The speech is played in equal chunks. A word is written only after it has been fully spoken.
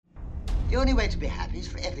The only way to be happy is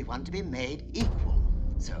for everyone to be made equal.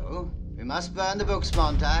 So, we must burn the books,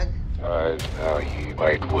 Montag. All right, now, ye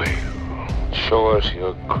white whale, show us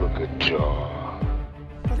your crooked jaw.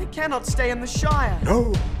 But it cannot stay in the Shire.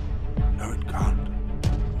 No, it can't.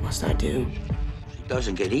 Must I do? She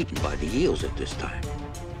doesn't get eaten by the eels at this time.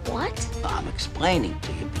 What? I'm explaining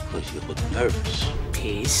to you because you look nervous.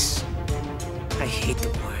 Peace? I hate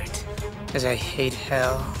the word, as I hate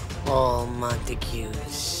hell, all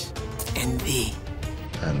Montagues, and thee.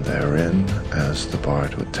 And therein, as the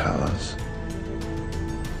bard would tell us,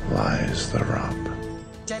 lies the rub.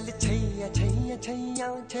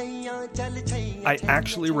 I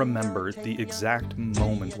actually remember the exact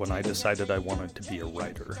moment when I decided I wanted to be a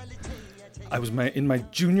writer. I was in my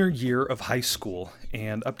junior year of high school,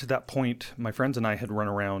 and up to that point, my friends and I had run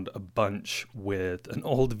around a bunch with an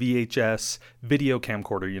old VHS video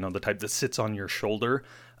camcorder, you know, the type that sits on your shoulder.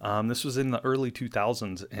 This was in the early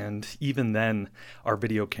 2000s, and even then, our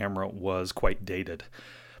video camera was quite dated.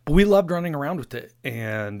 But we loved running around with it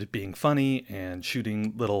and being funny and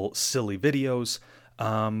shooting little silly videos.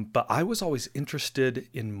 But I was always interested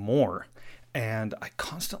in more, and I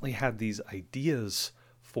constantly had these ideas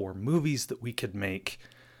for movies that we could make.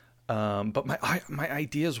 But my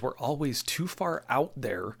ideas were always too far out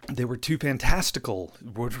there. They were too fantastical,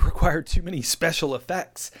 would require too many special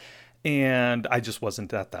effects. And I just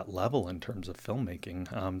wasn't at that level in terms of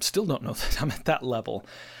filmmaking. Still don't know that I'm at that level.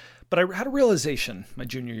 But I had a realization my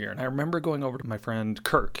junior year, and I remember going over to my friend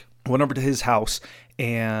Kirk. Went over to his house,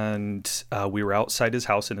 and we were outside his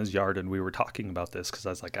house in his yard, and we were talking about this because I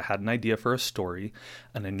was like, I had an idea for a story,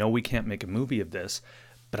 and I know we can't make a movie of this,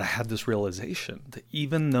 but I had this realization that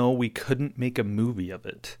even though we couldn't make a movie of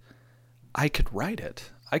it, I could write it.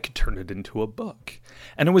 I could turn it into a book.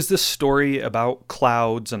 And it was this story about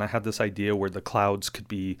clouds, and I had this idea where the clouds could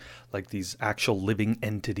be like these actual living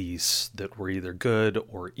entities that were either good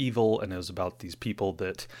or evil, and it was about these people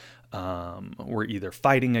that were either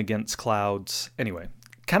fighting against clouds. Anyway,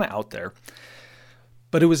 kind of out there.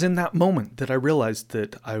 But it was in that moment that I realized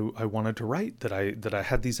that I wanted to write, that I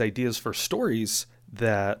had these ideas for stories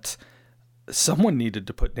that someone needed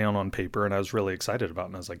to put down on paper, and I was really excited about it.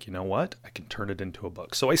 And I was like, you know what? I can turn it into a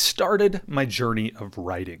book. So I started my journey of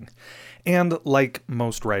writing. And like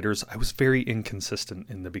most writers, I was very inconsistent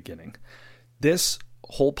in the beginning. This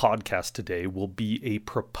whole podcast today will be a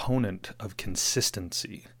proponent of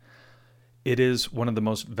consistency. It is one of the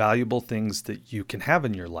most valuable things that you can have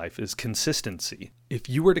in your life is consistency. If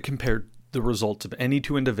you were to compare the results of any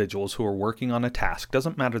two individuals who are working on a task,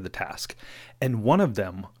 doesn't matter the task, and one of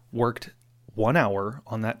them worked 1 hour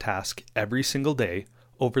on that task every single day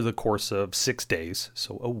over the course of 6 days,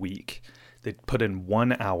 so a week. They put in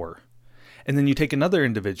 1 hour. And then you take another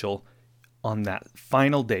individual on that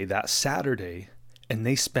final day, that Saturday, and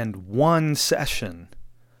they spend one session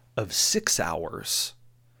of 6 hours.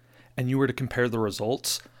 And you were to compare the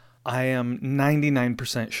results, I am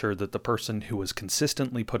 99% sure that the person who was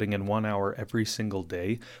consistently putting in 1 hour every single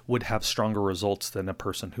day would have stronger results than a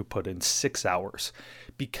person who put in 6 hours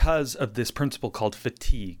because of this principle called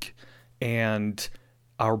fatigue. And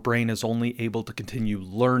our brain is only able to continue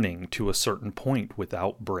learning to a certain point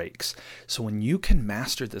without breaks. So when you can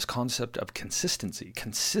master this concept of consistency,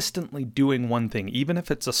 consistently doing one thing, even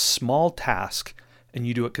if it's a small task, and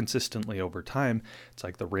you do it consistently over time, it's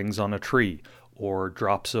like the rings on a tree, or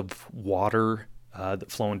drops of water that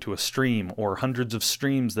flow into a stream, or hundreds of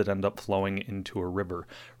streams that end up flowing into a river,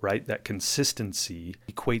 right? That consistency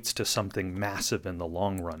equates to something massive in the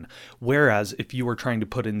long run. Whereas if you are trying to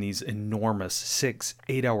put in these enormous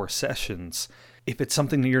 6-8 hour sessions, if it's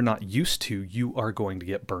something that you're not used to, you are going to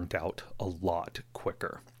get burnt out a lot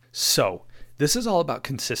quicker. So this is all about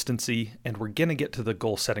consistency, and we're going to get to the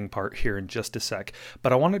goal setting part here in just a sec,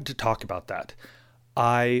 but I wanted to talk about that.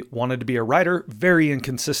 I wanted to be a writer, very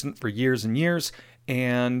inconsistent for years and years,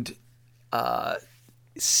 and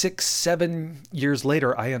 6-7 years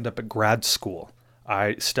later, I end up at grad school.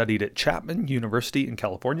 I studied at Chapman University in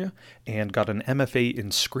California and got an MFA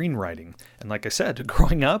in screenwriting. And like I said,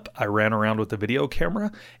 growing up, I ran around with a video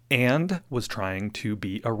camera and was trying to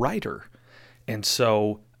be a writer. And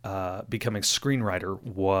so becoming a screenwriter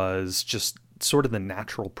was just sort of the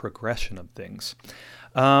natural progression of things.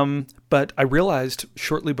 But I realized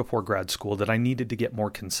shortly before grad school that I needed to get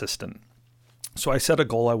more consistent. So I set a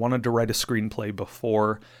goal. I wanted to write a screenplay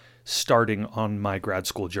before starting on my grad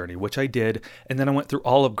school journey, which I did. And then I went through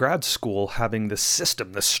all of grad school having this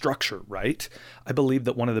system, this structure, right? I believe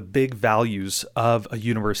that one of the big values of a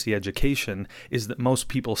university education is that most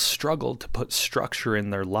people struggle to put structure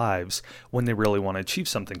in their lives when they really want to achieve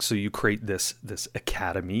something. So you create this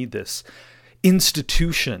academy, this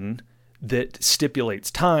institution that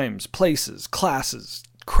stipulates times, places, classes,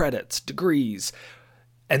 credits, degrees,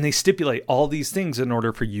 and they stipulate all these things in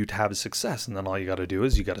order for you to have success. And then all you got to do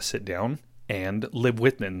is you got to sit down and live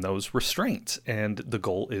within those restraints. And the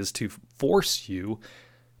goal is to force you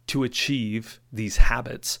to achieve these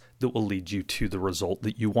habits that will lead you to the result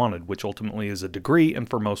that you wanted, which ultimately is a degree, and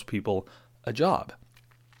for most people, a job.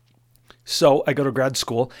 So I go to grad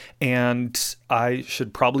school, and I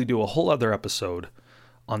should probably do a whole other episode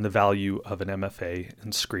on the value of an MFA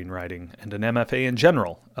in screenwriting and an MFA in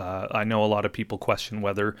general. I know a lot of people question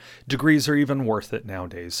whether degrees are even worth it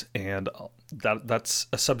nowadays, and that's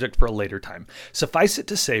a subject for a later time. Suffice it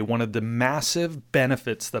to say, one of the massive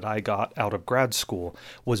benefits that I got out of grad school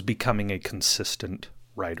was becoming a consistent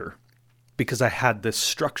writer, because I had this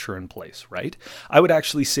structure in place, right? I would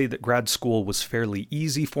actually say that grad school was fairly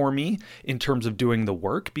easy for me in terms of doing the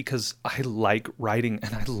work, because I like writing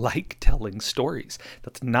and I like telling stories.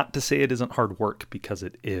 That's not to say it isn't hard work, because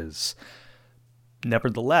it is.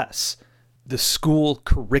 Nevertheless, the school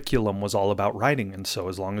curriculum was all about writing, and so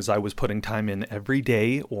as long as I was putting time in every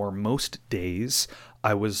day or most days,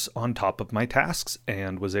 I was on top of my tasks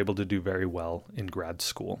and was able to do very well in grad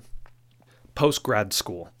school. Post-grad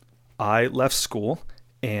school, I left school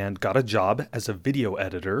and got a job as a video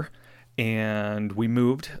editor, and we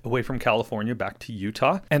moved away from California back to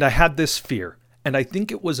Utah. And I had this fear, and I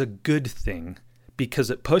think it was a good thing, because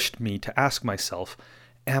it pushed me to ask myself,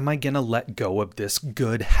 am I going to let go of this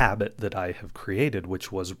good habit that I have created,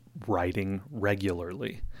 which was writing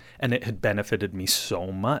regularly? And it had benefited me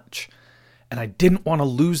so much. And I didn't want to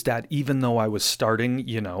lose that, even though I was starting,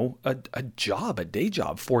 a day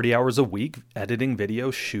job, 40 hours a week, editing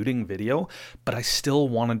video, shooting video, but I still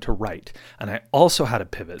wanted to write. And I also had a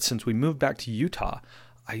pivot. Since we moved back to Utah,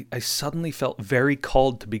 I suddenly felt very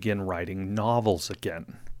called to begin writing novels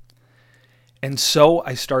again. And so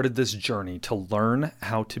I started this journey to learn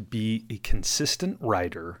how to be a consistent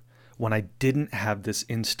writer when I didn't have this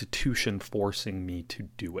institution forcing me to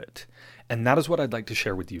do it. And that is what I'd like to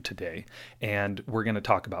share with you today. And we're going to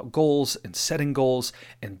talk about goals and setting goals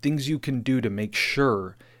and things you can do to make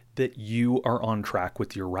sure that you are on track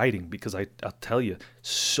with your writing. Because I'll tell you,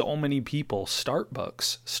 so many people start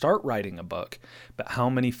books, start writing a book, but how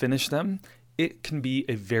many finish them? It can be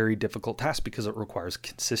a very difficult task, because it requires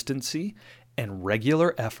consistency and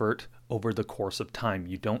regular effort over the course of time.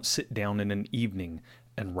 You don't sit down in an evening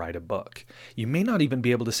and write a book. You may not even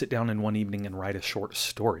be able to sit down in one evening and write a short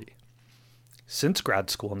story. Since grad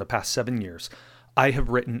school, in the past 7 years, I have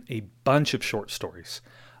written a bunch of short stories.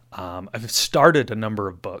 I've started a number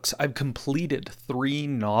of books. I've completed 3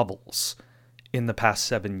 novels in the past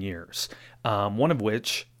 7 years, one of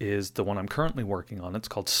which is the one I'm currently working on. It's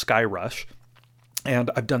called Skyrush,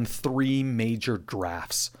 and I've done 3 major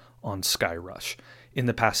drafts on Skyrush in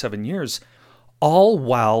the past 7 years, all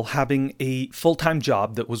while having a full-time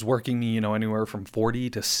job that was working me, anywhere from 40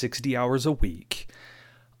 to 60 hours a week.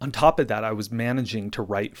 On top of that, I was managing to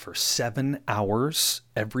write for 7 hours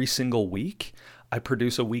every single week. I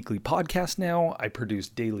produce a weekly podcast now. I produce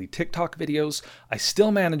daily TikTok videos. I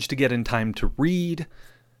still manage to get in time to read,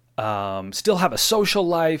 still have a social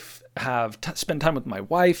life, spend time with my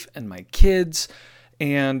wife and my kids.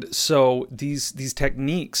 And so these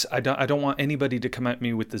techniques, I don't want anybody to come at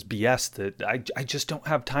me with this BS that I just don't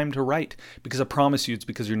have time to write, because I promise you it's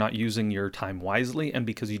because you're not using your time wisely, and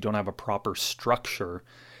because you don't have a proper structure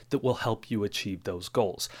that will help you achieve those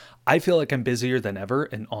goals. I feel like I'm busier than ever,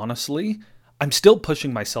 and honestly, I'm still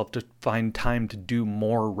pushing myself to find time to do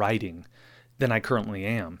more writing than I currently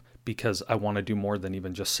am, because I want to do more than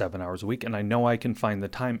even just 7 hours a week. And I know I can find the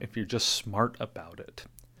time if you're just smart about it.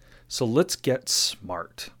 So let's get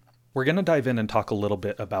smart. We're going to dive in and talk a little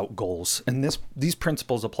bit about goals. And these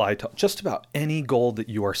principles apply to just about any goal that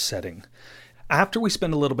you are setting. After we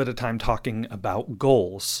spend a little bit of time talking about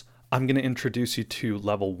goals, I'm going to introduce you to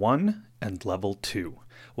level 1 and level 2,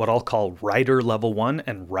 what I'll call writer level 1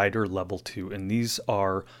 and writer level 2. And these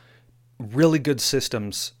are really good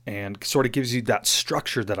systems and sort of gives you that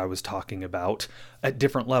structure that I was talking about at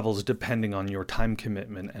different levels, depending on your time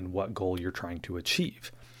commitment and what goal you're trying to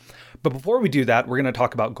achieve. But before we do that, we're going to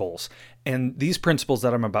talk about goals. And these principles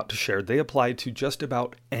that I'm about to share, they apply to just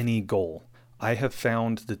about any goal. I have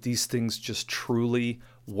found that these things just truly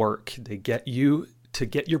work. They get you to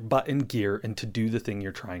get your butt in gear and to do the thing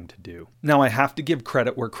you're trying to do. Now, I have to give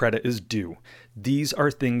credit where credit is due. These are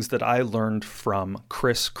things that I learned from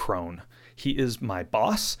Chris Crone. He is my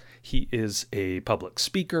boss. He is a public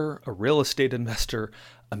speaker, a real estate investor,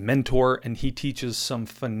 a mentor, and he teaches some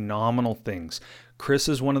phenomenal things. Chris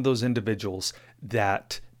is one of those individuals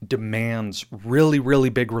that demands really, really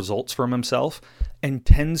big results from himself and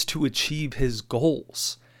tends to achieve his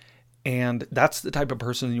goals. And that's the type of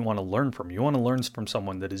person you want to learn from. You want to learn from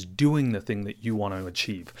someone that is doing the thing that you want to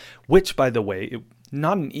achieve, which, by the way,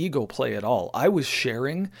 not an ego play at all. I was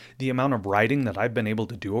sharing the amount of writing that I've been able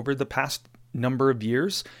to do over the past number of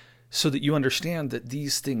years so that you understand that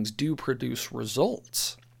these things do produce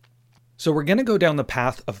results. So we're going to go down the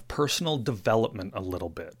path of personal development a little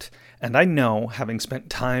bit. And I know, having spent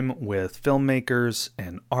time with filmmakers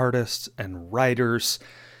and artists and writers,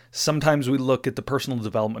 sometimes we look at the personal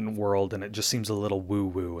development world and it just seems a little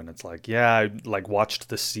woo-woo. And it's like, yeah, I watched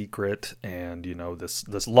The Secret and,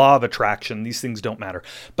 this law of attraction. These things don't matter.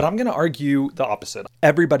 But I'm going to argue the opposite.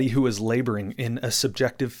 Everybody who is laboring in a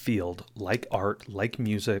subjective field, like art, like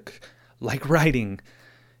music, like writing,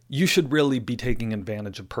 you should really be taking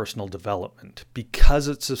advantage of personal development. Because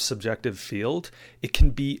it's a subjective field, it can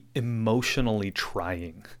be emotionally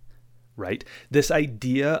trying, right? This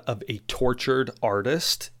idea of a tortured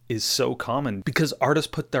artist is so common because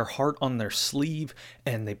artists put their heart on their sleeve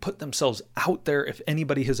and they put themselves out there. If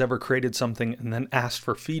anybody has ever created something and then asked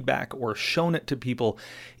for feedback or shown it to people,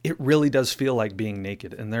 it really does feel like being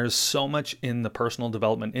naked. And there's so much in the personal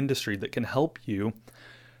development industry that can help you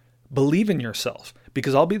believe in yourself.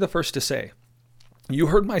 Because I'll be the first to say, you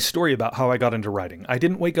heard my story about how I got into writing. I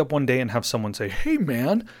didn't wake up one day and have someone say, "Hey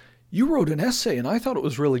man, you wrote an essay and I thought it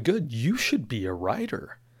was really good. You should be a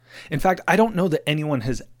writer." In fact, I don't know that anyone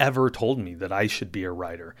has ever told me that I should be a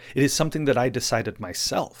writer. It is something that I decided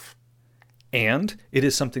myself. And it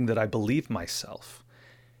is something that I believe myself.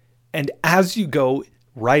 And as you go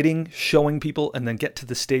writing, showing people, and then get to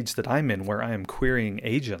the stage that I'm in where I am querying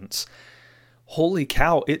agents, holy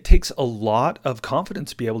cow, it takes a lot of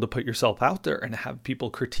confidence to be able to put yourself out there and have people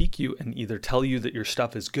critique you and either tell you that your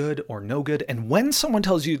stuff is good or no good. And when someone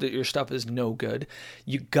tells you that your stuff is no good,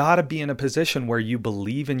 you gotta be in a position where you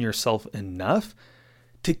believe in yourself enough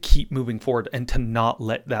to keep moving forward and to not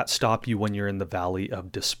let that stop you when you're in the valley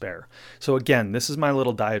of despair. So again, this is my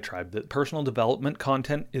little diatribe that personal development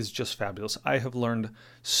content is just fabulous. I have learned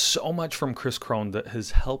so much from Chris Crone that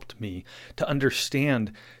has helped me to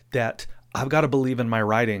understand that I've got to believe in my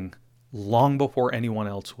writing long before anyone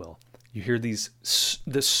else will. You hear there's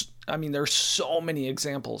so many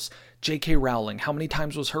examples. J.K. Rowling, how many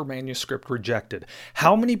times was her manuscript rejected?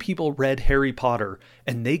 How many people read Harry Potter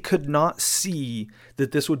and they could not see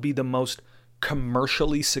that this would be the most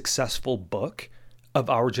commercially successful book of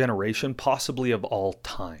our generation, possibly of all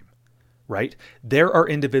time, right? There are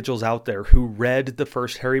individuals out there who read the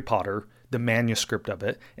first Harry Potter, the manuscript of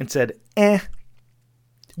it, and said,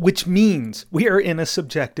 which means we are in a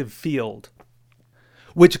subjective field,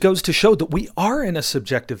 which goes to show that we are in a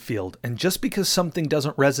subjective field. And just because something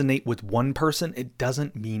doesn't resonate with one person, it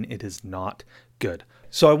doesn't mean it is not good.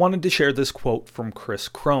 So I wanted to share this quote from Chris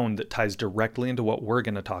Crone that ties directly into what we're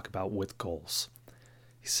going to talk about with goals.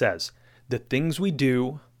 He says, "The things we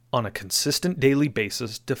do on a consistent daily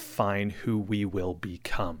basis define who we will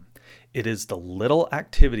become. It is the little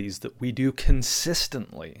activities that we do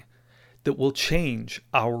consistently that will change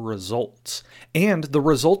our results. And the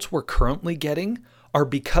results we're currently getting are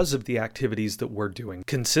because of the activities that we're doing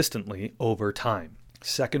consistently over time."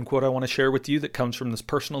 Second quote I want to share with you that comes from this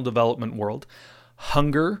personal development world: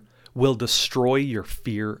 "Hunger will destroy your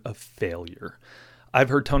fear of failure." I've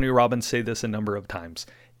heard Tony Robbins say this a number of times.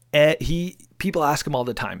 People ask him all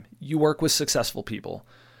the time, you work with successful people.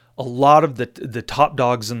 A lot of the top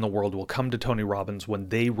dogs in the world will come to Tony Robbins when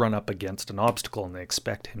they run up against an obstacle and they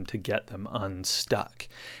expect him to get them unstuck.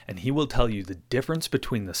 And he will tell you the difference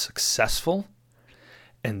between the successful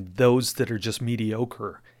and those that are just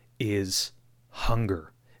mediocre is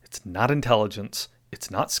hunger. It's not intelligence.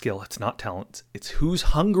 It's not skill. It's not talent. It's who's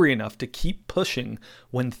hungry enough to keep pushing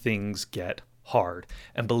when things get hard.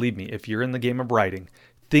 And believe me, if you're in the game of writing,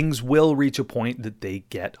 things will reach a point that they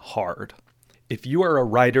get hard. If you are a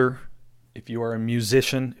writer, if you are a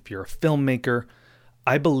musician, if you're a filmmaker,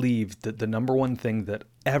 I believe that the number one thing that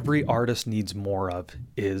every artist needs more of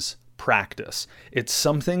is practice. It's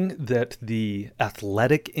something that the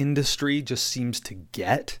athletic industry just seems to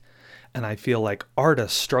get. And I feel like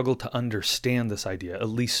artists struggle to understand this idea, at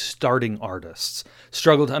least starting artists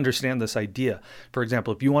struggle to understand this idea. For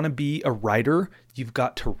example, if you want to be a writer, you've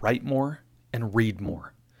got to write more and read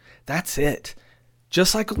more. That's it.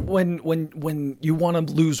 Just like when you want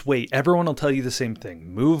to lose weight, everyone will tell you the same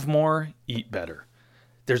thing. Move more, eat better.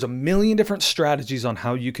 There's a million different strategies on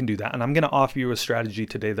how you can do that. And I'm going to offer you a strategy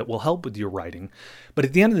today that will help with your writing. But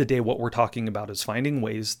at the end of the day, what we're talking about is finding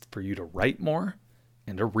ways for you to write more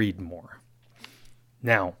and to read more.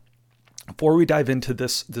 Now, Before we dive into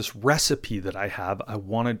this recipe that I have, I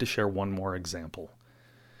wanted to share one more example.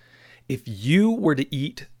 If you were to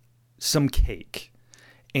eat some cake,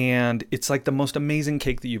 and it's like the most amazing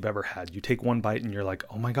cake that you've ever had, you take one bite and you're like,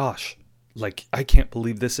 oh my gosh, like, I can't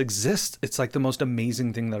believe this exists. It's like the most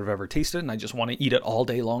amazing thing that I've ever tasted, and I just want to eat it all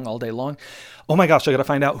day long, all day long. Oh my gosh, I got to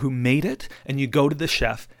find out who made it. And you go to the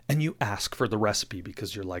chef and you ask for the recipe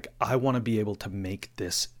because you're like, I want to be able to make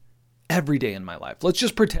this every day in my life. Let's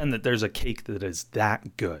just pretend that there's a cake that is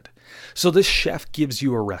that good. So this chef gives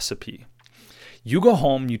you a recipe. You go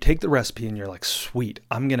home, you take the recipe, and you're like, sweet,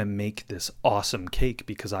 I'm going to make this awesome cake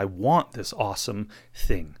because I want this awesome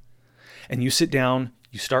thing. And you sit down,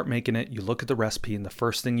 you start making it, you look at the recipe, and the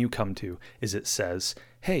first thing you come to is it says,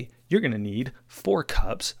 hey, you're going to need 4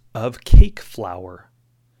 cups of cake flour.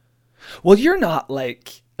 Well, you're not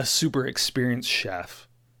like a super experienced chef.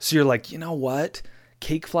 So you're like, you know what?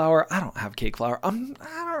 Cake flour? I don't have cake flour. I don't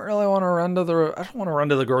really want to run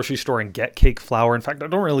to the grocery store and get cake flour. In fact, I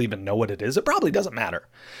don't really even know what it is. It probably doesn't matter.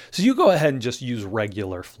 So you go ahead and just use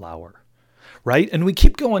regular flour, right? And we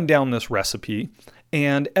keep going down this recipe.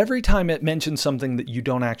 And every time it mentions something that you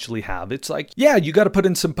don't actually have, it's like, yeah, you got to put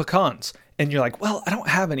in some pecans. And you're like, well, I don't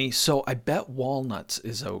have any, so I bet walnuts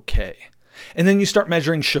is okay. And then you start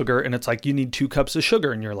measuring sugar, and it's like, you need 2 cups of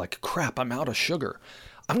sugar. And you're like, crap, I'm out of sugar.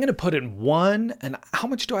 I'm going to put in 1, and how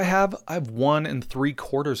much do I have? I have 1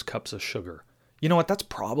 3/4 cups of sugar. You know what? That's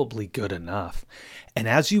probably good enough. And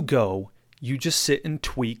as you go, you just sit and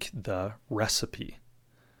tweak the recipe.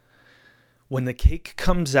 When the cake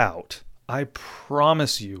comes out, I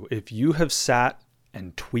promise you, if you have sat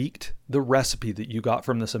and tweaked the recipe that you got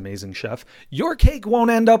from this amazing chef, your cake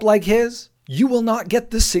won't end up like his. You will not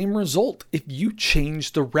get the same result if you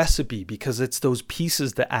change the recipe because it's those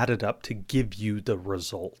pieces that added up to give you the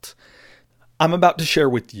result. I'm about to share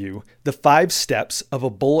with you the 5 steps of a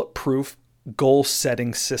bulletproof goal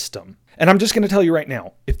setting system. And I'm just going to tell you right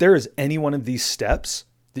now, if there is any one of these steps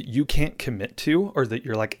that you can't commit to, or that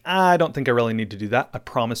you're like, I don't think I really need to do that, I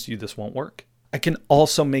promise you this won't work. I can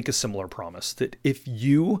also make a similar promise that if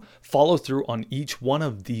you follow through on each one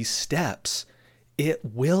of these steps, it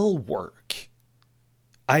will work.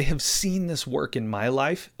 I have seen this work in my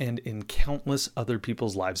life and in countless other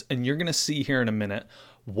people's lives, and you're going to see here in a minute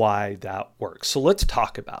why that works. So let's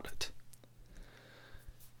talk about it.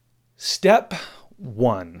 Step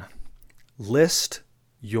 1, list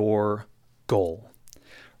your goal.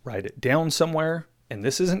 Write it down somewhere, and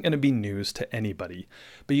this isn't going to be news to anybody,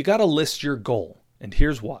 but you got to list your goal. And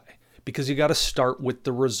here's why. Because you got to start with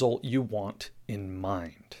the result you want in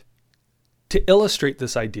mind. To illustrate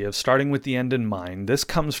this idea of starting with the end in mind, this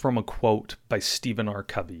comes from a quote by Stephen R.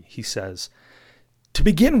 Covey. He says, "To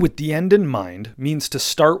begin with the end in mind means to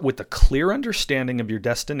start with a clear understanding of your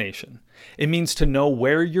destination. It means to know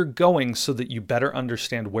where you're going so that you better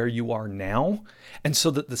understand where you are now, and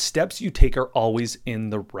so that the steps you take are always in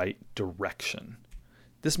the right direction."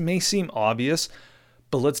 This may seem obvious,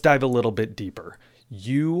 but let's dive a little bit deeper.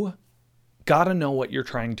 You gotta know what you're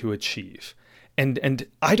trying to achieve. And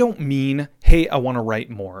I don't mean, hey, I want to write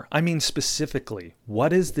more. I mean specifically,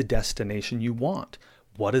 what is the destination you want?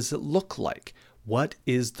 What does it look like? What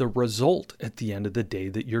is the result at the end of the day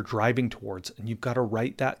that you're driving towards? And you've got to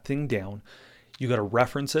write that thing down. You got to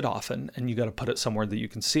reference it often, and you got to put it somewhere that you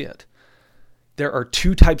can see it. There are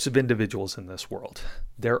 2 types of individuals in this world.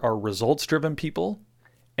 There are results-driven people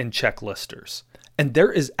and checklisters. And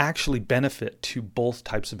there is actually benefit to both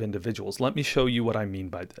types of individuals. Let me show you what I mean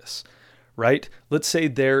by this. Right? Let's say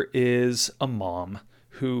there is a mom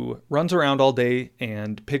who runs around all day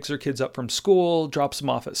and picks her kids up from school, drops them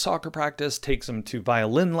off at soccer practice, takes them to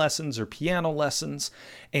violin lessons or piano lessons,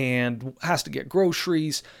 and has to get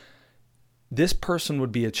groceries. This person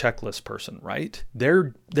would be a checklist person, right?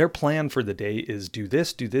 Their plan for the day is do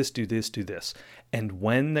this, do this, do this, do this. And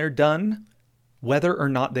when they're done, whether or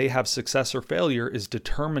not they have success or failure is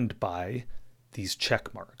determined by these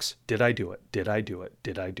check marks. Did I do it? Did I do it?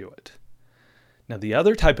 Did I do it? Now, the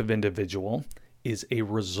other type of individual is a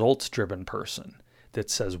results-driven person that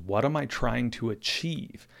says, what am I trying to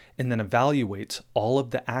achieve? And then evaluates all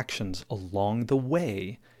of the actions along the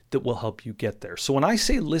way that will help you get there. So when I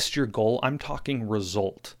say list your goal, I'm talking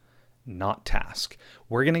result, not task.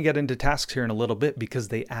 We're going to get into tasks here in a little bit because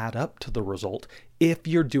they add up to the result if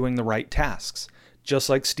you're doing the right tasks. Just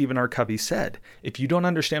like Stephen R. Covey said, if you don't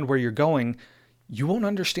understand where you're going, you won't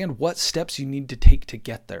understand what steps you need to take to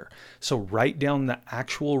get there. So write down the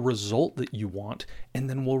actual result that you want, and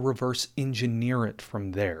then we'll reverse engineer it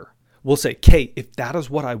from there. We'll say, okay, if that is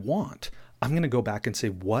what I want, I'm going to go back and say,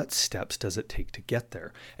 what steps does it take to get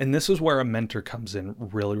there? And this is where a mentor comes in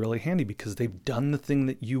really, really handy, because they've done the thing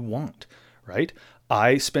that you want, right?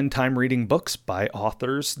 I spend time reading books by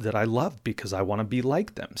authors that I love because I want to be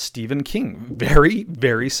like them. Stephen King, very,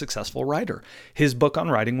 very successful writer. His book on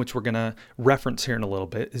writing, which we're going to reference here in a little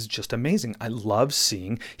bit, is just amazing. I love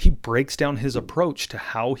seeing he breaks down his approach to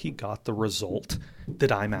how he got the result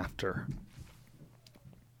that I'm after.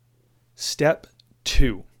 Step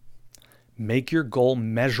 2, make your goal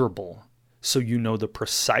measurable so you know the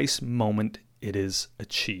precise moment it is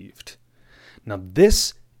achieved. Now,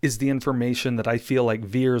 this is the information that I feel like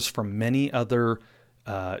veers from many other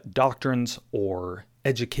doctrines or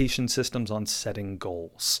education systems on setting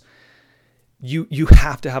goals. You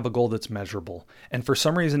have to have a goal that's measurable. And for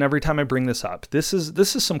some reason, every time I bring this up, this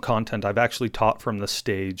is some content I've actually taught from the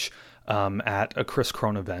stage at a Chris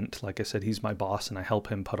Crone event. Like I said, he's my boss and I help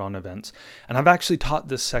him put on events. And I've actually taught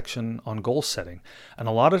this section on goal setting. And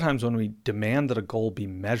a lot of times when we demand that a goal be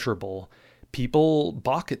measurable, people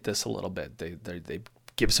balk at this a little bit. They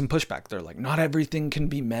give some pushback. They're like, not everything can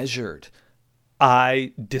be measured.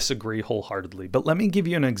 I disagree wholeheartedly, but let me give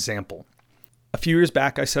you an example. A few years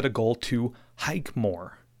back, I set a goal to hike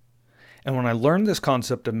more. And when I learned this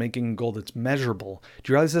concept of making a goal that's measurable,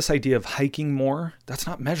 do you realize this idea of hiking more? That's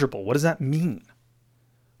not measurable. What does that mean?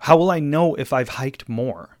 How will I know if I've hiked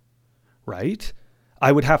more, right?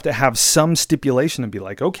 I would have to have some stipulation and be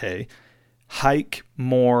like, okay, hike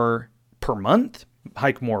more per month,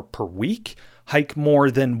 hike more per week, hike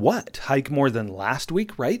more than what? Hike more than last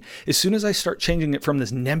week, right? As soon as I start changing it from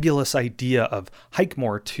this nebulous idea of hike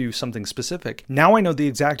more to something specific, now I know the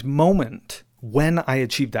exact moment when I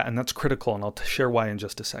achieve that, and that's critical, and I'll share why in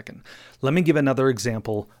just a second. Let me give another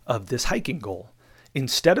example of this hiking goal.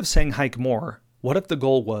 Instead of saying hike more, what if the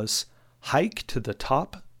goal was hike to the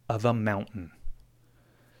top of a mountain?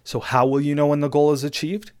 So how will you know when the goal is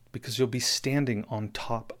achieved? Because you'll be standing on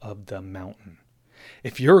top of the mountain.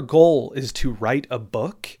 If your goal is to write a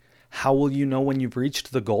book, how will you know when you've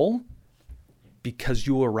reached the goal? Because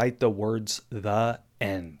you will write the words, "the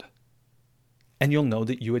end." And you'll know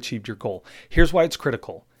that you achieved your goal. Here's why it's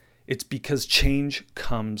critical. It's because change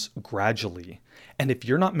comes gradually. And if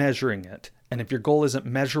you're not measuring it, and if your goal isn't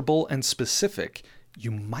measurable and specific, you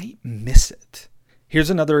might miss it. Here's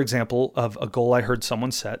another example of a goal I heard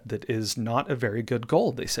someone set that is not a very good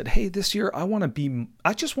goal. They said, hey, this year I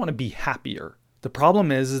just want to be happier. The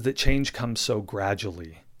problem is that change comes so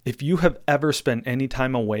gradually. If you have ever spent any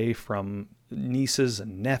time away from nieces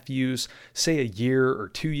and nephews, say a year or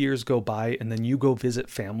 2 years go by, and then you go visit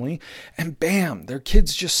family, and bam, their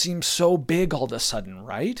kids just seem so big all of a sudden,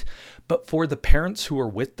 right? But for the parents who are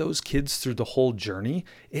with those kids through the whole journey,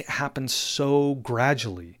 it happens so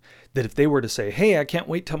gradually that if they were to say, hey, I can't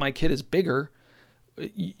wait till my kid is bigger,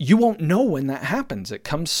 you won't know when that happens. It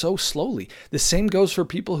comes so slowly. The same goes for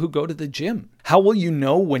people who go to the gym. How will you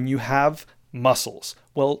know when you have muscles?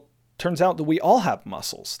 Well, turns out that we all have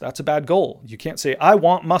muscles. That's a bad goal. You can't say, I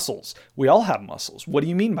want muscles. We all have muscles. What do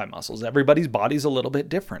you mean by muscles? Everybody's body's a little bit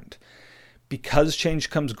different. Because change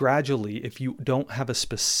comes gradually, if you don't have a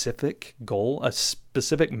specific goal, a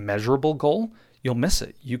specific measurable goal, you'll miss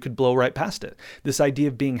it. You could blow right past it. This idea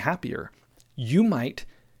of being happier. You might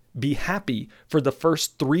be happy for the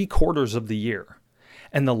first 3 quarters of the year.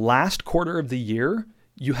 And the last quarter of the year,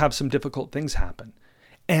 you have some difficult things happen.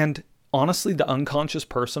 And honestly, the unconscious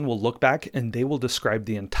person will look back and they will describe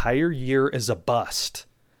the entire year as a bust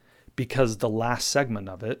because the last segment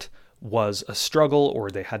of it was a struggle or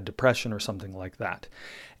they had depression or something like that.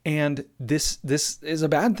 And this is a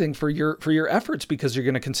bad thing for your efforts because you're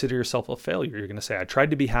going to consider yourself a failure. You're going to say, I tried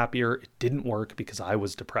to be happier. It didn't work because I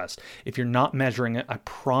was depressed. If you're not measuring it, I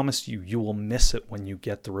promise you will miss it when you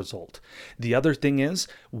get the result. The other thing is,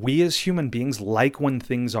 we as human beings like when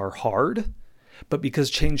things are hard, but because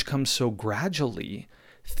change comes so gradually,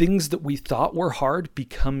 things that we thought were hard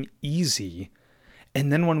become easy.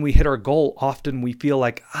 And then when we hit our goal, often we feel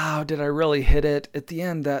like, did I really hit it? At the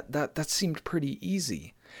end, that seemed pretty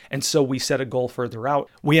easy. And so we set a goal further out.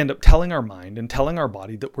 We end up telling our mind and telling our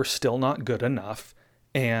body that we're still not good enough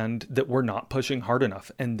and that we're not pushing hard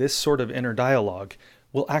enough. And this sort of inner dialogue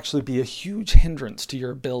will actually be a huge hindrance to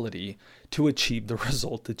your ability to achieve the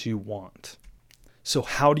result that you want. So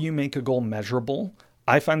how do you make a goal measurable?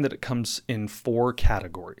 I find that it comes in 4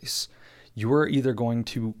 categories. You are either going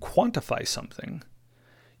to quantify something,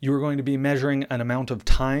 you are going to be measuring an amount of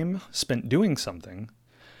time spent doing something,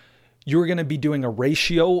 you're going to be doing a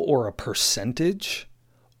ratio or a percentage,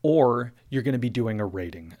 or you're going to be doing a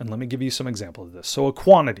rating. And let me give you some examples of this. So a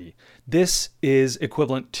quantity, this is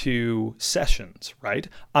equivalent to sessions, right?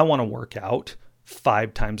 I want to work out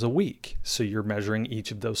 5 times a week. So you're measuring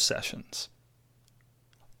each of those sessions.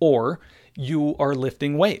 Or you are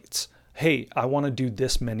lifting weights. Hey, I want to do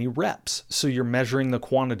this many reps. So you're measuring the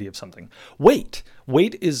quantity of something. Weight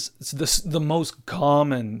is the most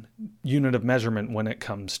common unit of measurement when it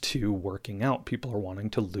comes to working out. People are wanting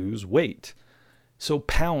to lose weight. So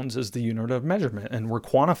pounds is the unit of measurement, and we're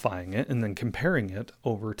quantifying it and then comparing it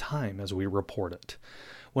over time as we report it.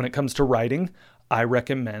 When it comes to writing, I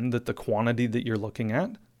recommend that the quantity that you're looking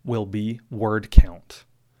at will be word count.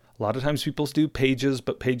 A lot of times people do pages,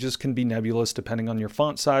 but pages can be nebulous depending on your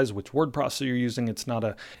font size, which word processor you're using. It's not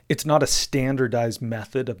a standardized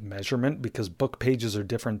method of measurement because book pages are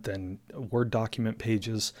different than Word document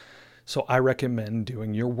pages. So I recommend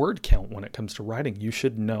doing your word count when it comes to writing. You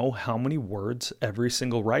should know how many words every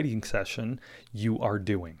single writing session you are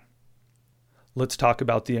doing. Let's talk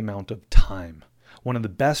about the amount of time. One of the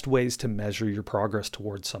best ways to measure your progress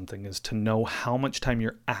towards something is to know how much time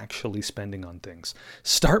you're actually spending on things.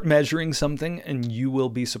 Start measuring something and you will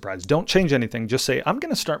be surprised. Don't change anything. Just say, I'm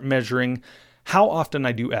going to start measuring how often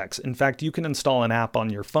I do X. In fact, you can install an app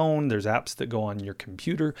on your phone. There's apps that go on your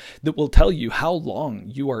computer that will tell you how long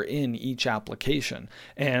you are in each application.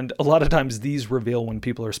 And a lot of times these reveal when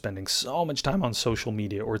people are spending so much time on social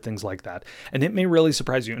media or things like that. And it may really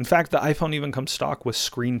surprise you. In fact, the iPhone even comes stock with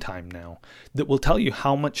screen time now that will tell you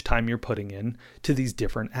how much time you're putting in to these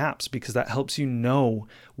different apps because that helps you know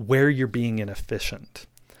where you're being inefficient.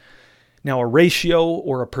 Now, a ratio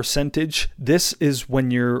or a percentage, this is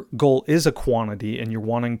when your goal is a quantity and you're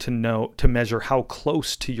wanting to measure how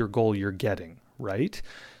close to your goal you're getting, right?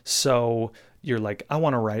 So you're like, I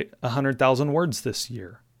want to write 100,000 words this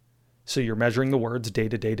year. So you're measuring the words day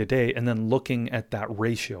to day to day and then looking at that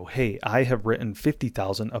ratio. Hey, I have written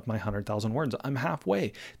 50,000 of my 100,000 words. I'm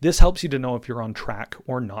halfway. This helps you to know if you're on track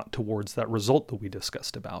or not towards that result that we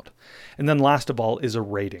discussed about. And then last of all is a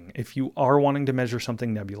rating. If you are wanting to measure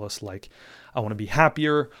something nebulous like I want to be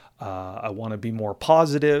happier, I want to be more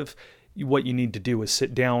positive, what you need to do is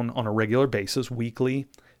sit down on a regular basis, weekly,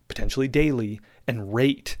 potentially daily, and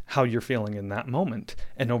rate how you're feeling in that moment.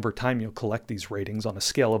 And over time, you'll collect these ratings on a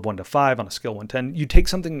scale of 1 to 5, on a scale of 1 to 10. You take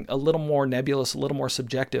something a little more nebulous, a little more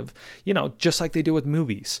subjective, just like they do with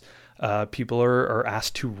movies. People are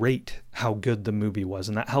asked to rate how good the movie was,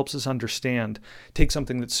 and that helps us understand, take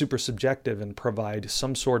something that's super subjective and provide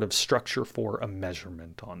some sort of structure for a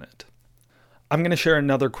measurement on it. I'm going to share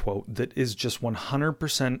another quote that is just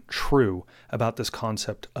 100% true about this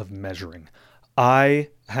concept of measuring. I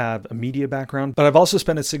have a media background, but I've also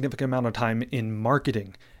spent a significant amount of time in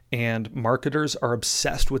marketing, and marketers are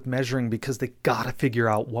obsessed with measuring because they got to figure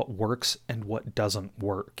out what works and what doesn't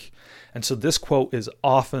work. And so this quote is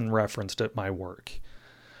often referenced at my work.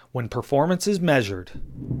 When performance is measured,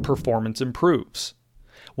 performance improves.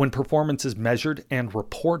 When performance is measured and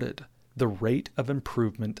reported, the rate of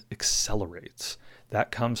improvement accelerates.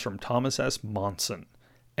 That comes from Thomas S. Monson.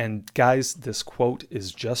 And guys, this quote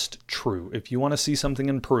is just true. If you want to see something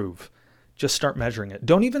improve, just start measuring it.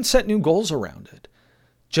 Don't even set new goals around it.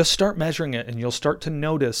 Just start measuring it and you'll start to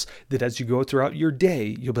notice that as you go throughout your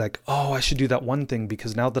day, you'll be like, oh, I should do that one thing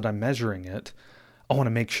because now that I'm measuring it, I want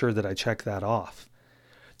to make sure that I check that off.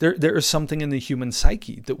 There is something in the human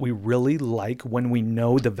psyche that we really like when we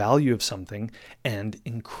know the value of something and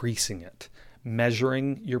increasing it.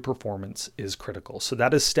 Measuring your performance is critical. So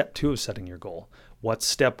that is step 2 of setting your goal. What's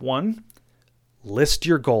step 1? List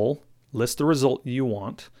your goal, list the result you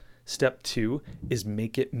want. Step 2 is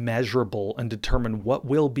make it measurable and determine what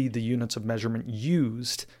will be the units of measurement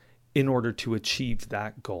used in order to achieve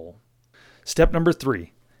that goal. Step number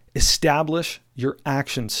 3, establish your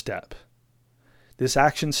action step. This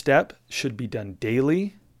action step should be done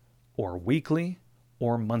daily or weekly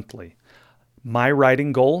or monthly. My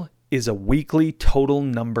writing goal is a weekly total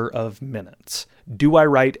number of minutes. Do I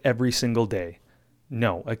write every single day?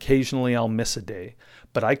 No, occasionally I'll miss a day,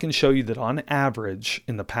 but I can show you that on average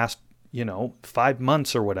in the past, 5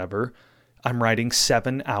 months or whatever, I'm writing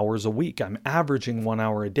 7 hours a week. I'm averaging 1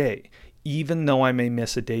 hour a day. Even though I may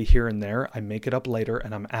miss a day here and there, I make it up later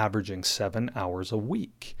and I'm averaging 7 hours a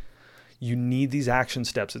week. You need these action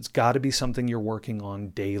steps. It's got to be something you're working on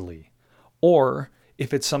daily. Or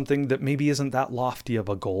if it's something that maybe isn't that lofty of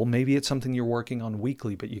a goal, maybe it's something you're working on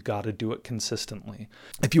weekly, but you got to do it consistently.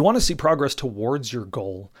 If you want to see progress towards your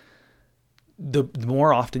goal, the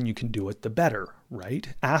more often you can do it, the better, right?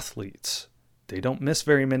 Athletes, they don't miss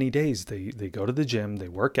very many days. They go to the gym, they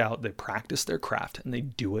work out, they practice their craft, and they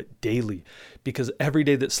do it daily. Because every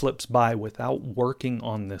day that slips by without working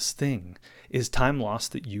on this thing is time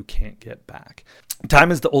lost that you can't get back.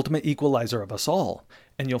 Time is the ultimate equalizer of us all.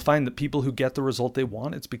 And you'll find that people who get the result they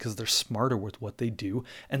want, it's because they're smarter with what they do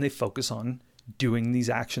and they focus on doing these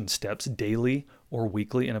action steps daily or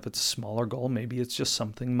weekly. And if it's a smaller goal, maybe it's just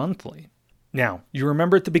something monthly. Now, you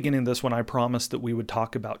remember at the beginning of this when I promised that we would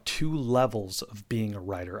talk about 2 levels of being a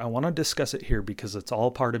writer. I want to discuss it here because it's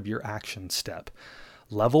all part of your action step.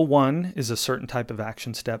 Level 1 is a certain type of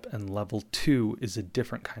action step, and level 2 is a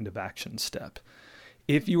different kind of action step.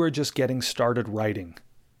 If you are just getting started writing,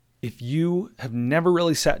 if you have never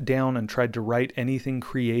really sat down and tried to write anything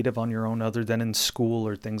creative on your own other than in school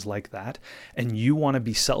or things like that, and you want to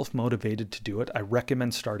be self-motivated to do it, I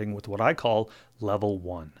recommend starting with what I call level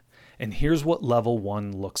 1. And here's what level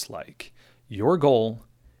 1 looks like. Your goal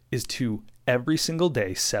is to, every single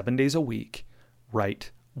day, 7 days a week,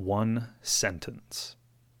 write 1 sentence.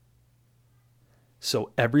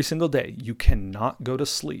 So every single day, you cannot go to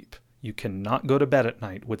sleep. You cannot go to bed at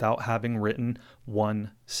night without having written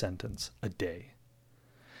 1 sentence a day.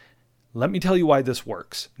 Let me tell you why this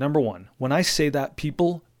works. Number 1, when I say that,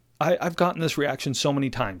 I've gotten this reaction so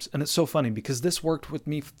many times, and it's so funny because this worked with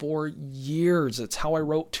me for years. It's how I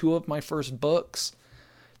wrote 2 of my first books.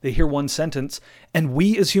 They hear 1 sentence, and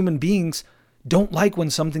we as human beings don't like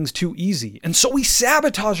when something's too easy, and so we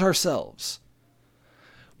sabotage ourselves.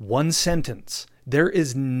 1 sentence. There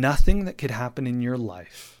is nothing that could happen in your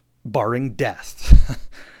life, barring death.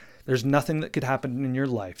 There's nothing that could happen in your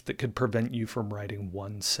life that could prevent you from writing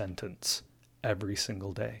 1 sentence every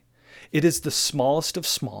single day. It is the smallest of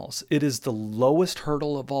smalls. It is the lowest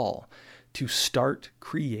hurdle of all to start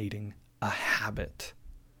creating a habit.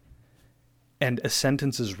 And a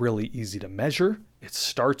sentence is really easy to measure. It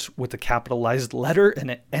starts with a capitalized letter and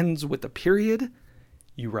it ends with a period.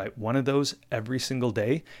 You write 1 of those every single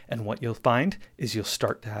day, and what you'll find is you'll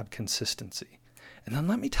start to have consistency. And then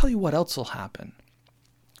let me tell you what else will happen.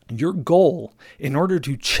 Your goal, in order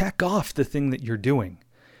to check off the thing that you're doing,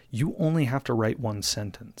 you only have to write 1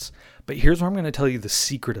 sentence. But here's where I'm going to tell you the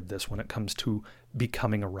secret of this when it comes to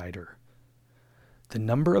becoming a writer. The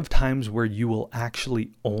number of times where you will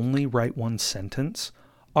actually only write 1 sentence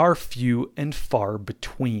are few and far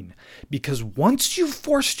between. Because once you've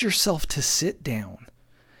forced yourself to sit down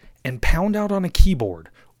and pound out on a keyboard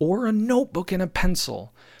or a notebook and a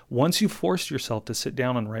pencil, once you've forced yourself to sit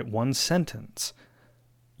down and write 1 sentence,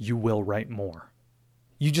 you will write more.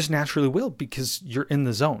 You just naturally will because you're in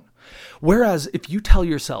the zone. Whereas if you tell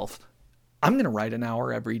yourself, I'm going to write an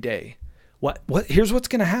hour every day, here's what's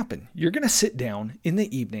going to happen. You're going to sit down in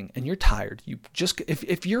the evening and you're tired. You just,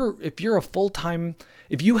 if you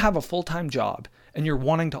have a full-time job and you're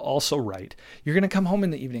wanting to also write, you're going to come home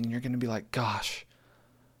in the evening and you're going to be like, gosh,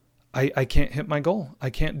 I can't hit my goal. I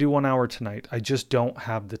can't do 1 hour tonight. I just don't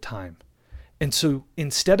have the time. And so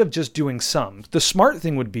instead of just doing some, the smart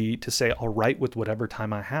thing would be to say, I'll write with whatever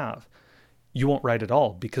time I have. You won't write at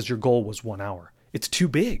all because your goal was 1 hour. It's too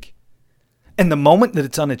big. And the moment that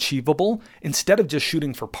it's unachievable, instead of just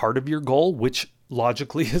shooting for part of your goal, which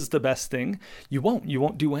logically is the best thing, you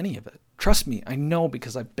won't do any of it. Trust me, I know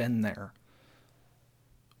because I've been there.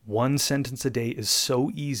 1 sentence a day is so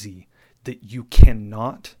easy that you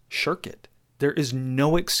cannot shirk it. There is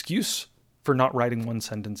no excuse for not writing 1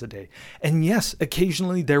 sentence a day. And yes,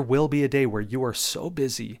 occasionally there will be a day where you are so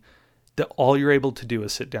busy that all you're able to do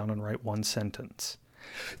is sit down and write 1 sentence.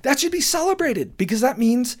 That should be celebrated because that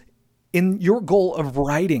means in your goal of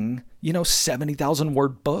writing, 70,000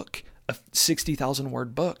 word book, a 60,000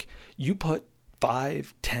 word book, you put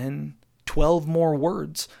 5, 10, 12 more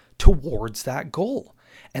words towards that goal.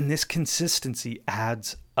 And this consistency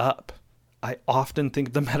adds up. I often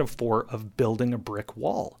think the metaphor of building a brick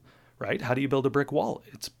wall, right? How do you build a brick wall?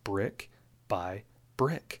 It's brick by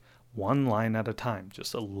brick, 1 line at a time,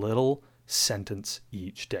 just a little sentence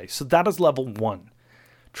each day. So that is level 1.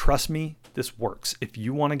 Trust me, this works. If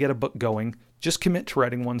you want to get a book going, just commit to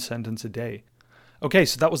writing 1 sentence a day. Okay,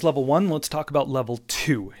 so that was level 1. Let's talk about level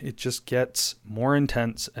 2. It just gets more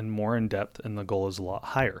intense and more in depth, and the goal is a lot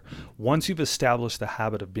higher. Once you've established the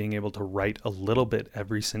habit of being able to write a little bit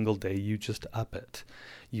every single day, you just up it.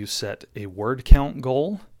 You set a word count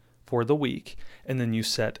goal for the week, and then you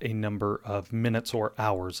set a number of minutes or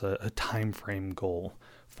hours, a time frame goal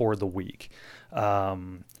for the week.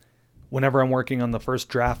 Whenever I'm working on the first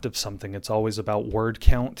draft of something, it's always about word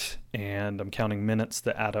count, and I'm counting minutes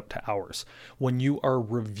that add up to hours. When you are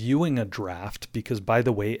reviewing a draft, because by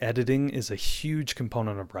the way, editing is a huge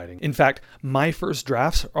component of writing. In fact, my first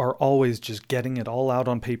drafts are always just getting it all out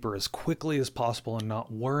on paper as quickly as possible and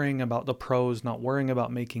not worrying about the prose, not worrying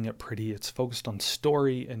about making it pretty. It's focused on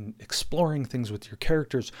story and exploring things with your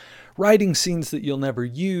characters, writing scenes that you'll never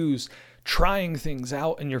use, trying things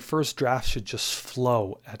out, and your first draft should just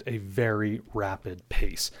flow at a very rapid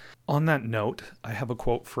pace. On that note, I have a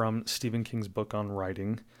quote from Stephen King's book on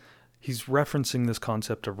writing. He's referencing this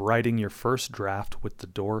concept of writing your first draft with the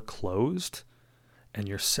door closed and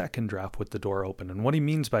your second draft with the door open. And what he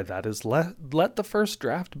means by that is let the first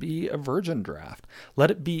draft be a virgin draft. Let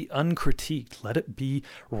it be uncritiqued. Let it be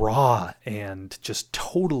raw and just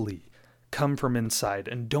totally come from inside.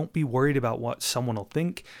 And don't be worried about what someone will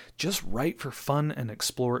think. Just write for fun and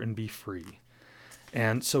explore and be free.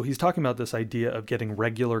 And so he's talking about this idea of getting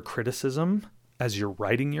regular criticism as you're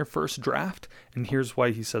writing your first draft. And here's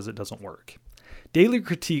why he says it doesn't work. Daily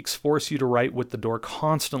critiques force you to write with the door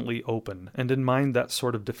constantly open, and in mind that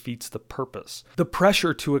sort of defeats the purpose. The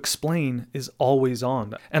pressure to explain is always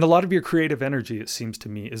on, and a lot of your creative energy, it seems to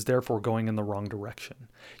me, is therefore going in the wrong direction.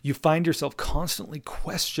 You find yourself constantly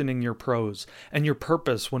questioning your prose and your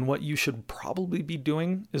purpose when what you should probably be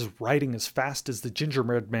doing is writing as fast as the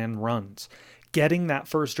gingerbread man runs, getting that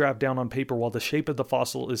first draft down on paper while the shape of the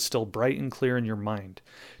fossil is still bright and clear in your mind.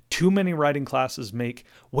 Too many writing classes make,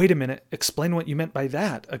 wait a minute, explain what you meant by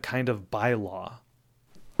that, a kind of bylaw.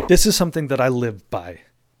 This is something that I live by,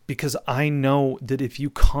 because I know that if you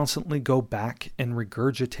constantly go back and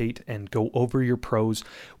regurgitate and go over your prose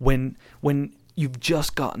when you've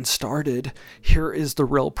just gotten started, here is the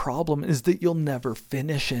real problem, is that you'll never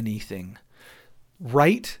finish anything.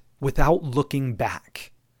 Write without looking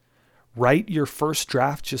back. Write your first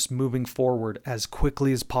draft just moving forward as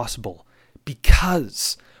quickly as possible,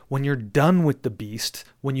 because when you're done with the beast,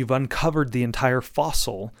 when you've uncovered the entire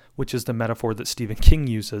fossil, which is the metaphor that Stephen King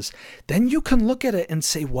uses, then you can look at it and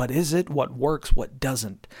say, what is it, what works, what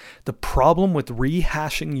doesn't. The problem with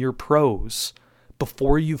rehashing your prose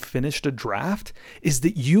before you've finished a draft is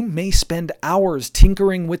that you may spend hours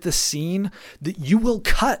tinkering with a scene that you will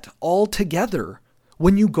cut altogether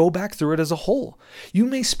when you go back through it as a whole. You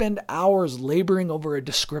may spend hours laboring over a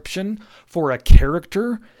description for a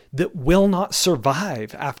character that will not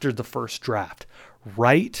survive after the first draft.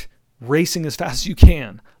 Write racing as fast as you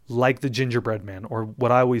can, like the gingerbread man, or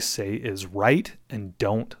what I always say is write and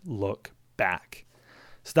don't look back.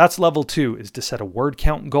 So that's level 2, is to set a word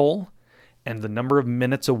count goal and the number of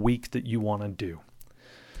minutes a week that you want to do.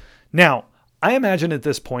 Now, I imagine at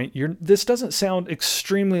this point, this doesn't sound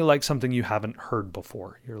extremely like something you haven't heard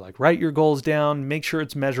before. You're like, write your goals down, make sure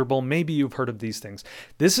it's measurable. Maybe you've heard of these things.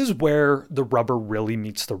 This is where the rubber really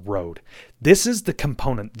meets the road. This is the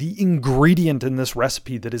component, the ingredient in this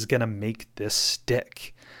recipe that is going to make this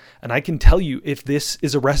stick. And I can tell you, if this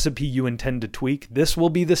is a recipe you intend to tweak, this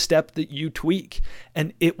will be the step that you tweak.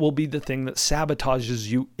 And it will be the thing that sabotages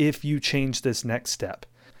you if you change this next step.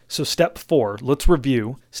 So step 4, let's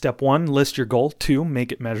review. Step 1, list your goal. 2,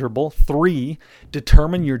 make it measurable. 3,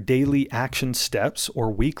 determine your daily action steps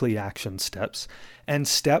or weekly action steps. And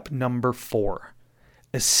step number 4,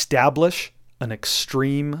 establish an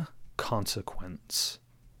extreme consequence.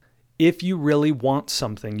 If you really want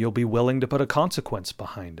something, you'll be willing to put a consequence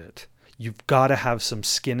behind it. You've got to have some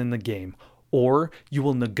skin in the game, or you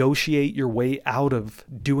will negotiate your way out of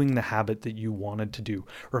doing the habit that you wanted to do.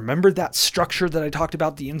 Remember that structure that I talked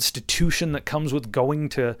about, the institution that comes with going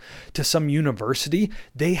to some university?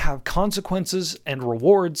 They have consequences and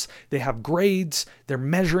rewards. They have grades. They're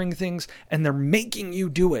measuring things, and they're making you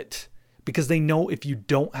do it because they know if you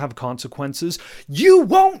don't have consequences, you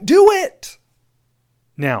won't do it.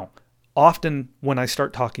 Now, often when I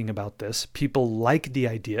start talking about this, people like the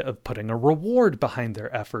idea of putting a reward behind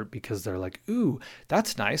their effort because they're like, ooh,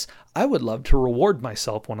 that's nice. I would love to reward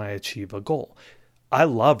myself when I achieve a goal. I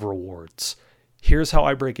love rewards. Here's how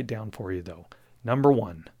I break it down for you though. Number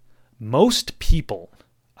 1, most people,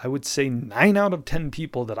 I would say 9 out of 10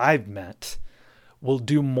 people that I've met, will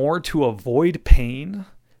do more to avoid pain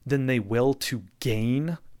than they will to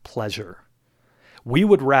gain pleasure. We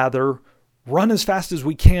would rather run as fast as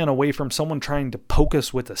we can away from someone trying to poke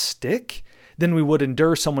us with a stick than we would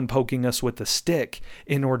endure someone poking us with a stick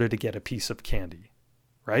in order to get a piece of candy,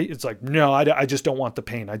 right? It's like, no, I just don't want the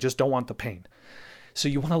pain. I just don't want the pain. So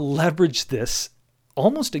you want to leverage this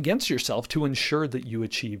almost against yourself to ensure that you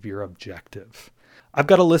achieve your objective. I've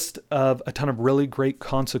got a list of a ton of really great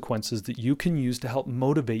consequences that you can use to help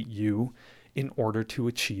motivate you in order to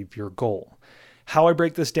achieve your goal. How I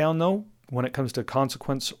break this down though, when it comes to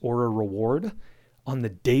consequence or a reward, on the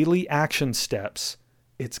daily action steps,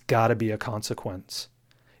 it's got to be a consequence.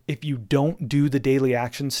 If you don't do the daily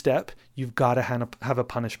action step, you've got to have a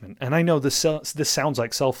punishment. And I know this sounds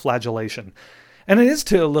like self-flagellation, and it is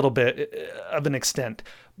to a little bit of an extent,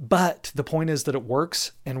 but the point is that it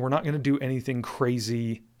works, and we're not going to do anything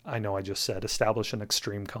crazy I know I just said establish an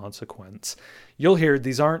extreme consequence. You'll hear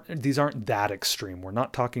these aren't that extreme. We're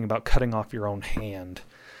not talking about cutting off your own hand.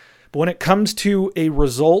 But when it comes to a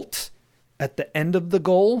result at the end of the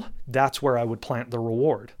goal, that's where I would plant the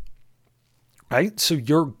reward. Right? So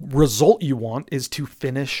your result you want is to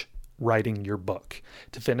finish writing your book,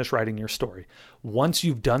 to finish writing your story. Once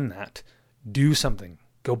you've done that, do something.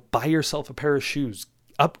 Go buy yourself a pair of shoes.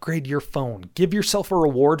 Upgrade your phone. Give yourself a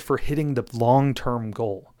reward for hitting the long-term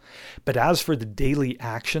goal. But as for the daily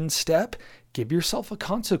action step, give yourself a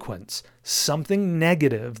consequence. Something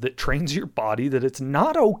negative that trains your body that it's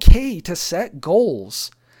not okay to set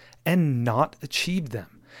goals and not achieve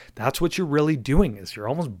them. That's what you're really doing, is you're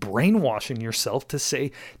almost brainwashing yourself to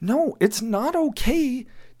say, no, it's not okay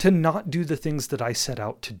to not do the things that I set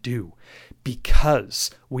out to do. Because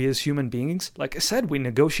we as human beings, like I said, we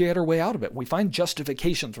negotiate our way out of it. We find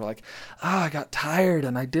justifications. We're like, I got tired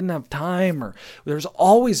and I didn't have time. Or there's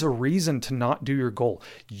always a reason to not do your goal.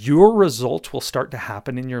 Your results will start to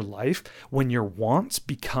happen in your life when your wants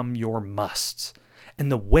become your musts.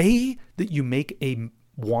 And the way that you make a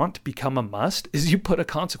want become a must is you put a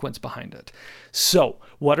consequence behind it. So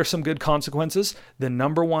what are some good consequences? The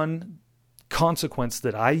number one consequence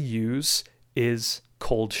that I use is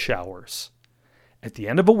cold showers. At the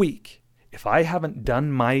end of a week, if I haven't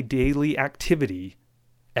done my daily activity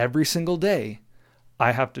every single day,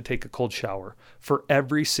 I have to take a cold shower for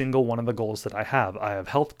every single one of the goals that I have. I have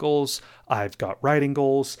health goals, I've got writing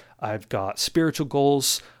goals, I've got spiritual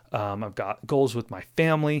goals, I've got goals with my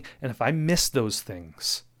family, and if I miss those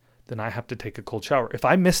things, then I have to take a cold shower. If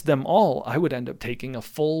I missed them all, I would end up taking a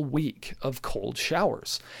full week of cold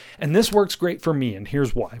showers. And this works great for me, and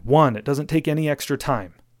here's why. One, it doesn't take any extra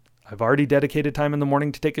time. I've already dedicated time in the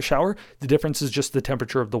morning to take a shower. The difference is just the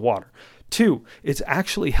temperature of the water. Two, it's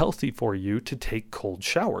actually healthy for you to take cold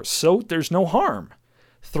showers, so there's no harm.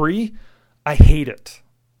 Three, I hate it.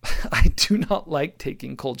 I do not like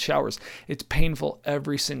taking cold showers. It's painful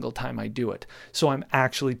every single time I do it. So I'm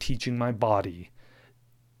actually teaching my body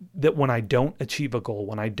that when I don't achieve a goal,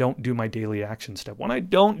 when I don't do my daily action step, when I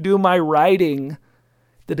don't do my writing,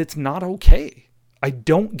 that it's not okay. I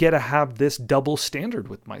don't get to have this double standard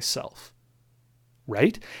with myself,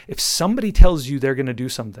 right? If somebody tells you they're going to do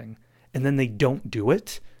something and then they don't do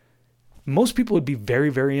it, most people would be very,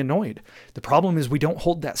 very annoyed. The problem is we don't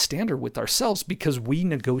hold that standard with ourselves because we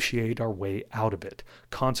negotiate our way out of it.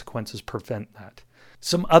 Consequences prevent that.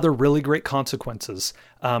 Some other really great consequences,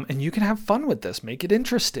 and you can have fun with this, make it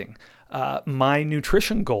interesting. My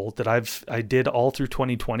nutrition goal that I did all through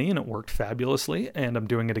 2020 and it worked fabulously, and I'm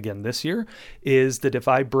doing it again this year, is that if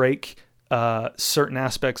I break certain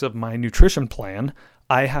aspects of my nutrition plan,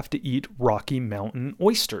 I have to eat Rocky Mountain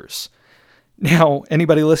oysters. Now,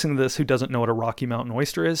 anybody listening to this who doesn't know what a Rocky Mountain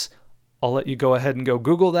oyster is, I'll let you go ahead and go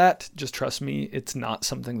Google that. Just trust me, it's not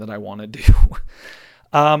something that I want to do.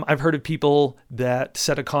 I've heard of people that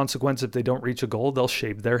set a consequence if they don't reach a goal, they'll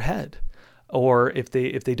shave their head. Or if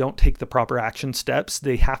they don't take the proper action steps,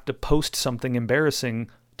 they have to post something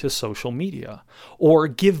embarrassing to social media or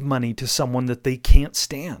give money to someone that they can't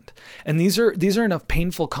stand. And these are enough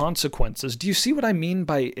painful consequences. Do you see what I mean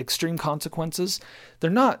by extreme consequences?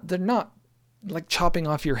 They're not like chopping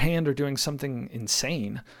off your hand or doing something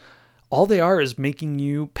insane. All they are is making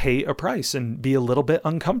you pay a price and be a little bit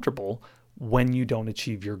uncomfortable when you don't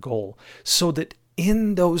achieve your goal. So that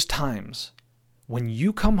in those times, when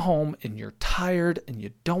you come home and you're tired and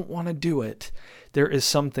you don't want to do it, there is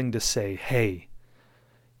something to say, hey,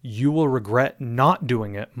 you will regret not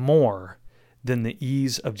doing it more than the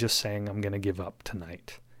ease of just saying, I'm going to give up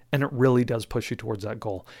tonight. And it really does push you towards that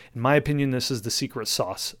goal. In my opinion, this is the secret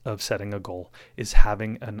sauce of setting a goal, is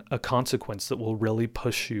having a consequence that will really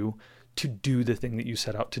push you to do the thing that you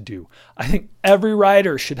set out to do. I think every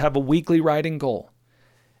writer should have a weekly writing goal.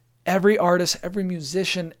 Every artist, every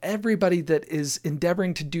musician, everybody that is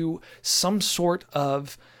endeavoring to do some sort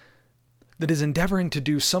of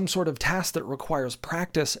task that requires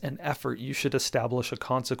practice and effort, you should establish a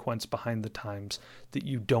consequence behind the times that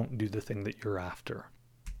you don't do the thing that you're after.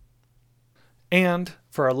 And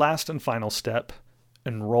for our last and final step,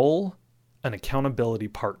 enroll an accountability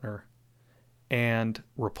partner and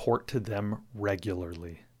report to them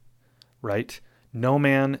regularly, right? No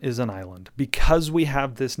man is an island. Because we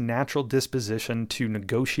have this natural disposition to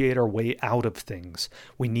negotiate our way out of things,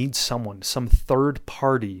 we need some third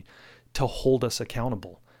party to hold us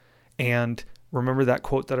accountable. And remember that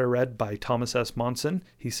quote that I read by Thomas S. Monson?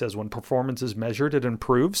 He says, when performance is measured, it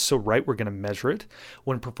improves. So right, we're going to measure it.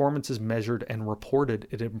 When performance is measured and reported,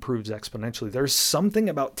 it improves exponentially. There's something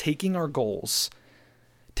about taking our goals,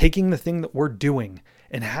 taking the thing that we're doing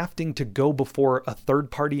and having to go before a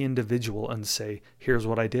third-party individual and say, here's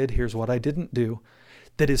what I did, here's what I didn't do,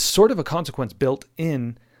 that is sort of a consequence built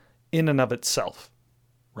in and of itself,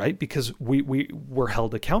 right? Because we're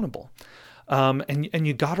held accountable. And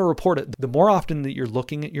you got to report it. The more often that you're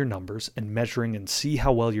looking at your numbers and measuring and see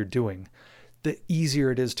how well you're doing, the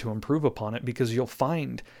easier it is to improve upon it, because you'll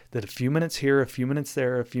find that a few minutes here, a few minutes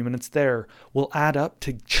there, a few minutes there will add up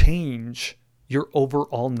to change your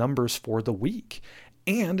overall numbers for the week.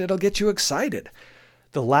 And it'll get you excited.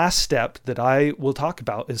 The last step that I will talk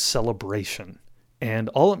about is celebration. And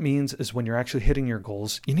all it means is when you're actually hitting your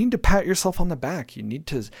goals, you need to pat yourself on the back. You need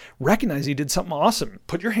to recognize you did something awesome.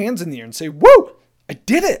 Put your hands in the air and say, woo, I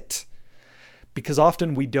did it. Because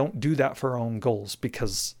often we don't do that for our own goals,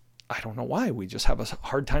 because I don't know why. We just have a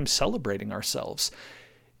hard time celebrating ourselves.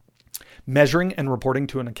 Measuring and reporting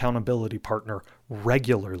to an accountability partner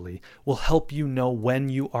regularly will help you know when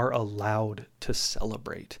you are allowed to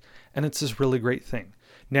celebrate. And it's this really great thing.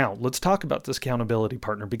 Now, let's talk about this accountability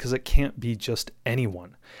partner, because it can't be just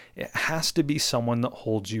anyone. It has to be someone that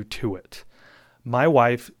holds you to it. My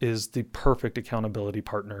wife is the perfect accountability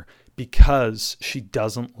partner because she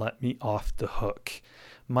doesn't let me off the hook.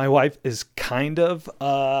 My wife is kind of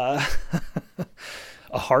a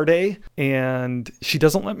hard A, and she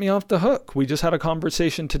doesn't let me off the hook. We just had a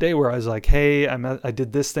conversation today where I was like, hey, I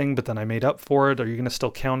did this thing, but then I made up for it. Are you going to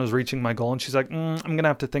still count as reaching my goal? And she's like, I'm going to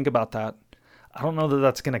have to think about that. I don't know that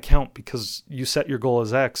that's going to count, because you set your goal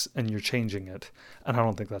as X and you're changing it. And I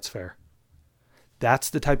don't think that's fair.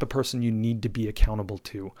 That's the type of person you need to be accountable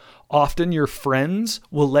to. Often your friends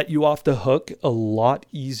will let you off the hook a lot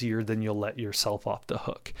easier than you'll let yourself off the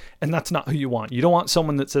hook. And that's not who you want. You don't want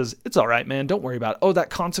someone that says, it's all right, man, don't worry about it. Oh,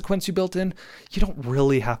 that consequence you built in, you don't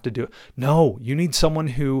really have to do it. No, you need someone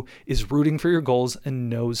who is rooting for your goals and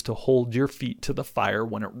knows to hold your feet to the fire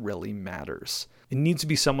when it really matters. It needs to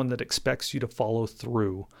be someone that expects you to follow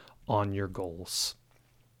through on your goals.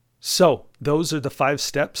 So those are the 5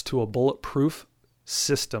 steps to a bulletproof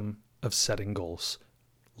system of setting goals.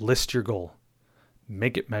 List your goal.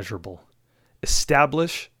 Make it measurable.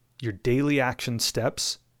 Establish your daily action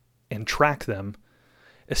steps and track them.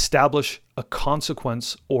 Establish a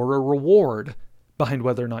consequence or a reward behind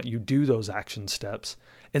whether or not you do those action steps.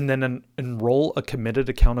 And then enroll a committed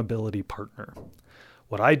accountability partner.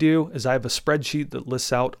 What I do is I have a spreadsheet that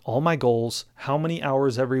lists out all my goals, how many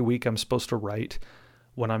hours every week I'm supposed to write.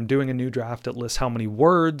 When I'm doing a new draft, it lists how many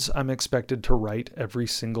words I'm expected to write every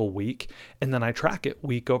single week. And then I track it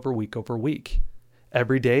week over week over week.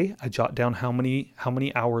 Every day, I jot down how many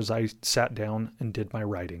hours I sat down and did my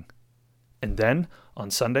writing. And then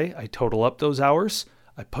on Sunday, I total up those hours.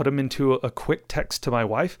 I put them into a quick text to my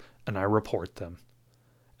wife and I report them.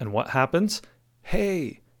 And what happens?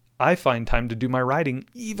 Hey, I find time to do my writing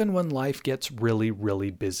even when life gets really,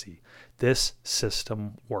 really busy. This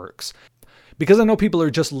system works. Because I know people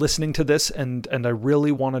are just listening to this and I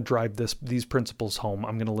really want to drive these principles home,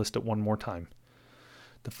 I'm going to list it one more time.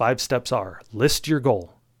 The 5 steps are: list your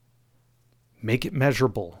goal. Make it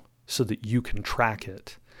measurable so that you can track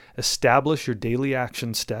it. Establish your daily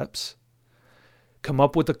action steps. Come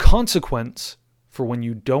up with a consequence for when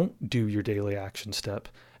you don't do your daily action step.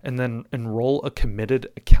 And then enroll a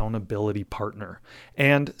committed accountability partner.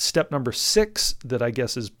 And step number 6, that I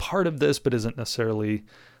guess is part of this but isn't necessarily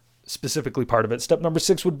specifically part of it. Step number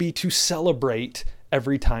 6 would be to celebrate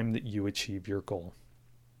every time that you achieve your goal.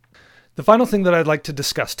 The final thing that I'd like to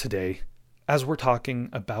discuss today, as we're talking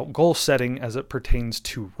about goal setting as it pertains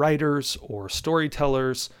to writers or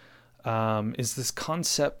storytellers, is this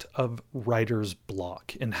concept of writer's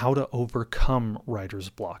block and how to overcome writer's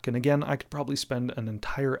block. And again, I could probably spend an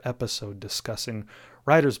entire episode discussing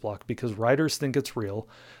writer's block because writers think it's real,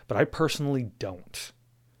 but I personally don't.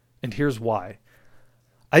 And here's why.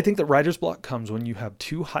 I think that writer's block comes when you have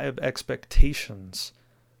too high of expectations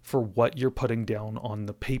for what you're putting down on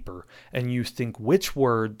the paper, and you think which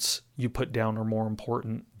words you put down are more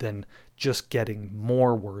important than just getting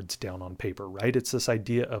more words down on paper, right? It's this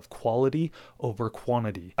idea of quality over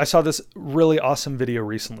quantity. I saw this really awesome video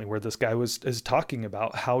recently where this guy is talking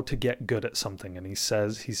about how to get good at something, and he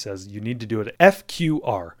says you need to do it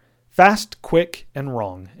FQR. Fast, quick, and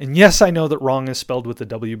wrong. And yes, I know that wrong is spelled with a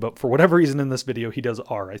W, but for whatever reason in this video, he does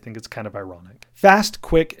R. I think it's kind of ironic. Fast,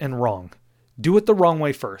 quick, and wrong. Do it the wrong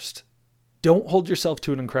way first. Don't hold yourself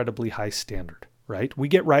to an incredibly high standard, right? We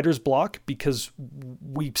get writer's block because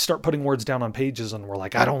we start putting words down on pages and we're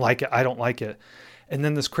like, I don't like it. And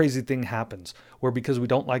then this crazy thing happens where because we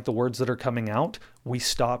don't like the words that are coming out, we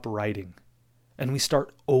stop writing. and we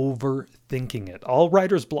start overthinking it. All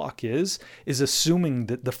writer's block is assuming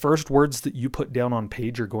that the first words that you put down on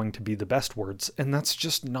page are going to be the best words, and that's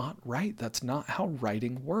just not right. That's not how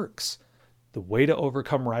writing works. The way to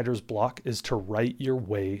overcome writer's block is to write your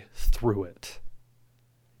way through it.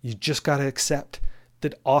 You just got to accept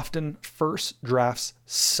that often first drafts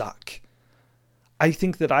suck. I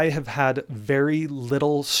think that I have had very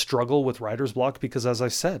little struggle with writer's block because, as I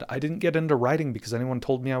said, I didn't get into writing because anyone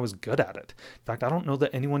told me I was good at it. In fact, I don't know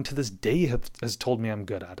that anyone to this day has told me I'm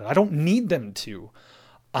good at it. I don't need them to.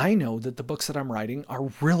 I know that the books that I'm writing are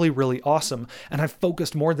really, really awesome, and I've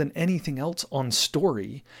focused more than anything else on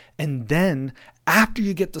story. And then after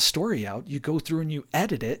you get the story out, you go through and you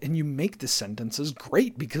edit it and you make the sentences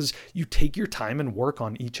great because you take your time and work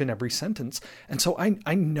on each and every sentence. And so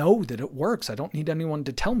I know that it works. I don't need anyone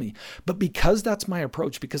to tell me. But because that's my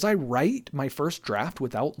approach, because I write my first draft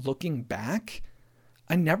without looking back,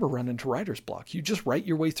 I never run into writer's block. You just write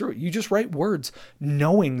your way through it. You just write words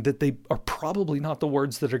knowing that they are probably not the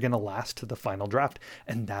words that are going to last to the final draft,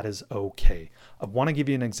 and that is okay. I want to give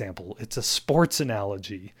you an example. It's a sports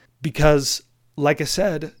analogy because, like I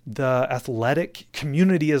said, the athletic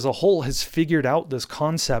community as a whole has figured out this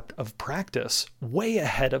concept of practice way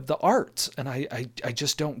ahead of the arts. And I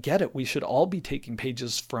just don't get it. We should all be taking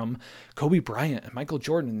pages from Kobe Bryant and Michael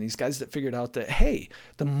Jordan and these guys that figured out that, hey,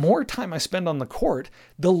 the more time I spend on the court,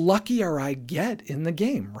 the luckier I get in the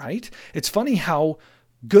game, right? It's funny how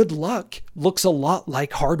good luck looks a lot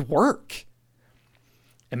like hard work.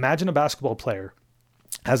 Imagine a basketball player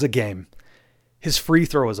has a game. His free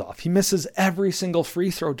throw is off. He misses every single free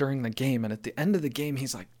throw during the game. And at the end of the game,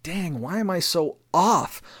 he's like, dang, why am I so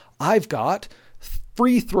off? I've got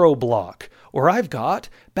free throw block, or I've got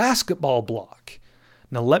basketball block.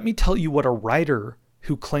 Now, let me tell you what a writer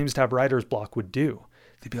who claims to have writer's block would do.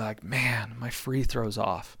 They'd be like, man, my free throw's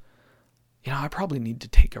off. I probably need to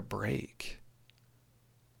take a break.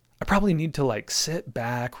 I probably need to sit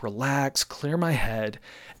back, relax, clear my head,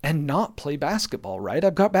 and not play basketball, right?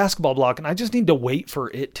 I've got basketball block and I just need to wait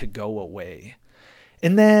for it to go away.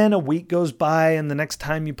 And then a week goes by and the next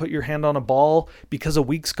time you put your hand on a ball, because a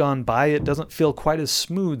week's gone by, it doesn't feel quite as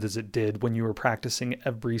smooth as it did when you were practicing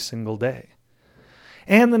every single day.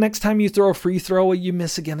 And the next time you throw a free throw, you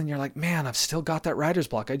miss again and you're like, man, I've still got that writer's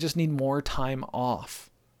block. I just need more time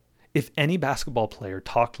off. If any basketball player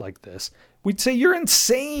talked like this, we'd say you're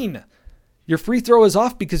insane. Your free throw is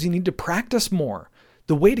off because you need to practice more.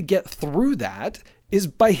 The way to get through that is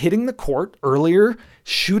by hitting the court earlier,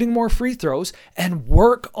 shooting more free throws, and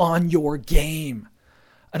work on your game.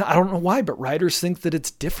 And I don't know why, but writers think that it's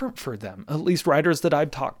different for them. At least writers that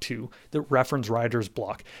I've talked to that reference writer's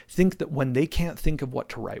block think that when they can't think of what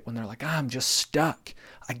to write, when they're like, I'm just stuck,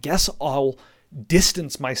 I guess I'll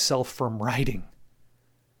distance myself from writing.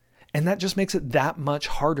 And that just makes it that much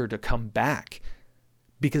harder to come back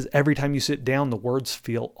because every time you sit down, the words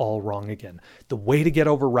feel all wrong again. The way to get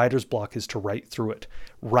over writer's block is to write through it.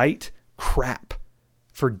 Write crap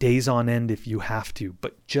for days on end if you have to,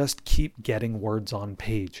 but just keep getting words on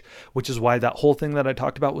page, which is why that whole thing that I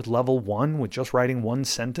talked about with level 1, with just writing one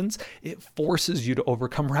sentence, it forces you to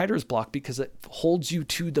overcome writer's block because it holds you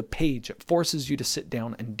to the page. It forces you to sit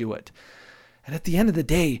down and do it. And at the end of the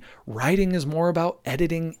day, writing is more about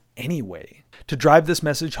editing anyway. To drive this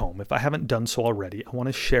message home, if I haven't done so already, I want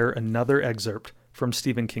to share another excerpt from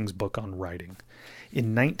Stephen King's book on writing.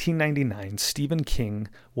 In 1999, Stephen King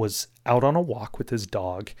was out on a walk with his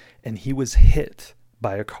dog, and he was hit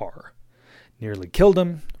by a car. Nearly killed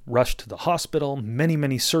him, rushed to the hospital, many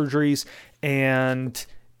surgeries, and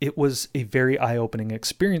it was a very eye-opening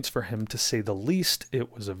experience for him, to say the least.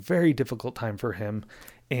 It was a very difficult time for him.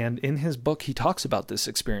 And in his book, he talks about this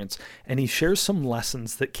experience, and he shares some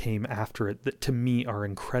lessons that came after it that to me are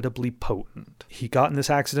incredibly potent. He got in this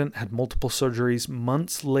accident, had multiple surgeries.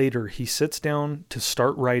 Months later, he sits down to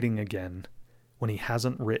start writing again when he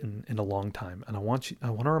hasn't written in a long time. And I want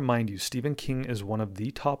to remind you, Stephen King is one of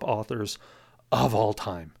the top authors of all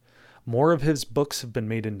time. More of his books have been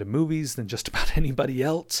made into movies than just about anybody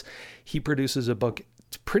else. He produces a book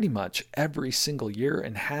pretty much every single year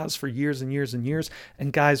and has for years and years and years.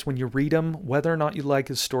 And guys, when you read him, whether or not you like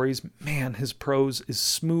his stories, man, his prose is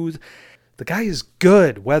smooth. The guy is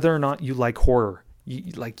good, whether or not you like horror. You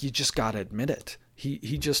just got to admit it.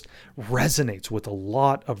 He just resonates with a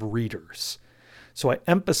lot of readers. So I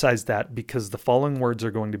emphasize that because the following words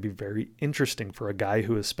are going to be very interesting for a guy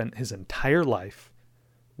who has spent his entire life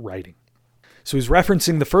writing. So he's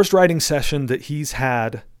referencing the first writing session that he's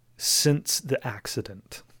had since the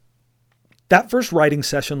accident. That first writing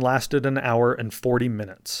session lasted an hour and 40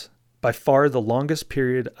 minutes. By far the longest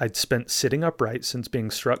period I'd spent sitting upright since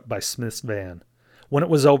being struck by Smith's van. When it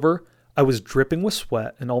was over, I was dripping with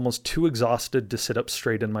sweat and almost too exhausted to sit up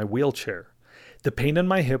straight in my wheelchair. The pain in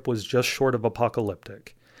my hip was just short of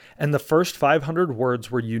apocalyptic, and the first 500 words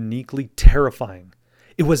were uniquely terrifying.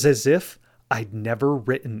 It was as if I'd never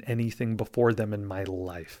written anything before them in my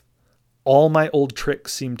life. All my old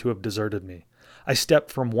tricks seemed to have deserted me. I stepped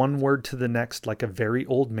from one word to the next like a very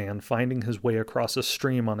old man finding his way across a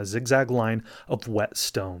stream on a zigzag line of wet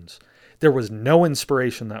stones. There was no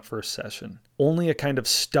inspiration that first session, only a kind of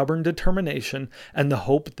stubborn determination and the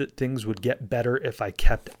hope that things would get better if I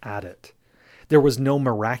kept at it. There was no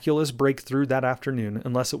miraculous breakthrough that afternoon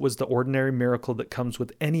unless it was the ordinary miracle that comes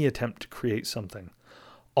with any attempt to create something.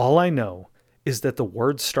 All I know is that the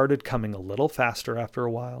words started coming a little faster after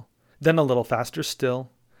a while, then a little faster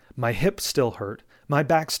still. My hip still hurt, my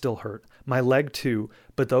back still hurt, my leg too,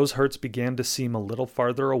 but those hurts began to seem a little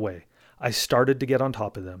farther away. I started to get on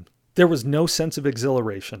top of them. There was no sense of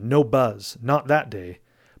exhilaration, no buzz, not that day,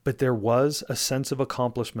 but there was a sense of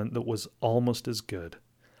accomplishment that was almost as good.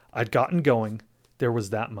 I'd gotten going. There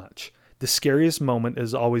was that much. The scariest moment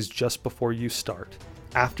is always just before you start.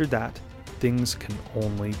 After that, things can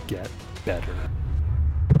only get better.